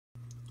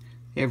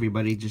Hey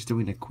everybody, just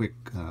doing a quick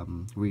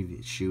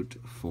review shoot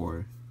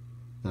for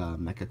the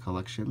Mecha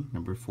collection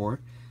number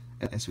 4,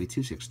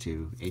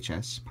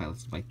 SV-262Hs,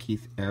 piloted by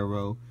Keith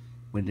Arrow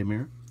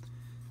Windermere.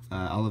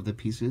 All of the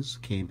pieces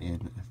came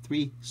in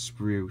 3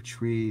 sprue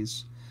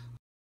trees.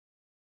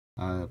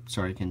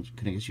 Sorry, I couldn't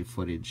get you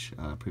footage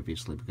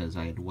previously because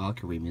I had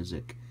Walkure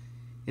music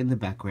in the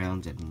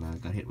background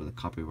and got hit with a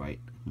copyright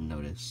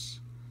notice.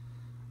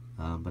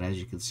 But as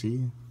you can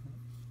see,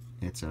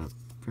 it's a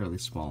fairly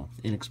small,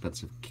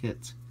 inexpensive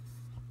kit,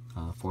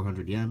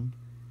 400 yen.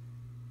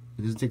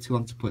 It doesn't take too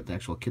long to put the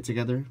actual kit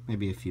together,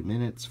 maybe a few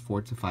minutes,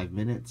 4 to 5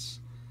 minutes.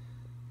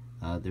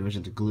 There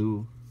isn't a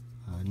glue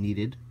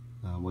needed.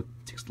 What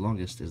takes the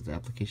longest is the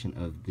application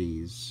of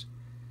these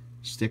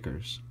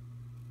stickers.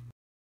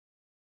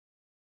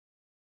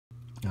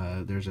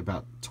 There's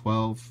about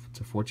 12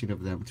 to 14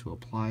 of them to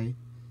apply,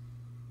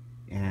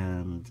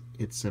 and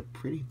it's a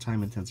pretty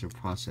time-intensive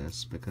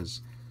process because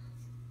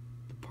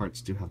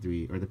parts do have to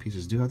be, or the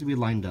pieces do have to be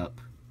lined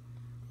up.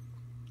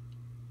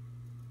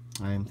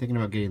 I'm thinking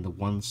about getting the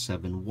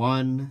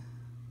 171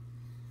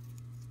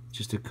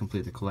 just to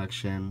complete the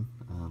collection.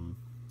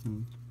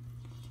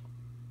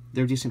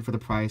 They're decent for the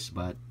price,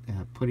 but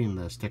putting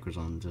the stickers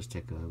on does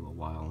take a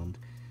while, and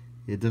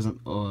it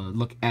doesn't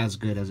look as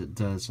good as it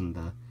does in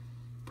the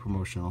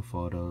promotional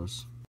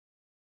photos.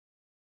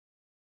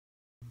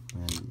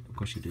 And of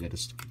course you do get a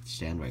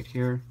stand right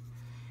here.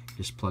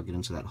 Just plug it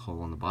into that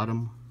hole on the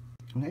bottom.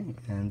 Okay,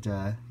 and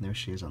there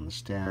she is on the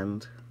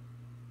stand.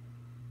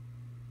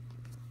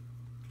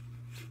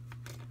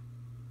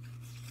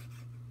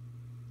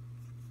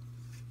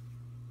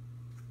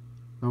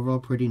 Overall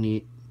pretty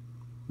neat.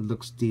 It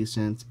looks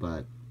decent,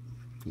 but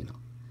you know,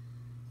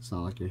 it's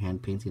not like you're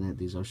hand painting it.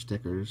 These are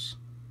stickers.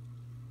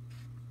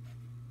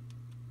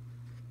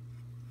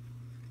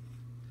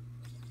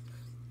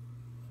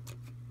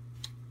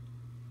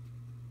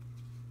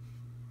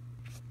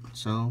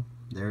 So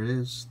there it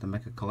is, the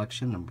Mecha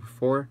collection number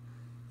 4,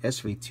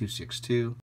 SV-262.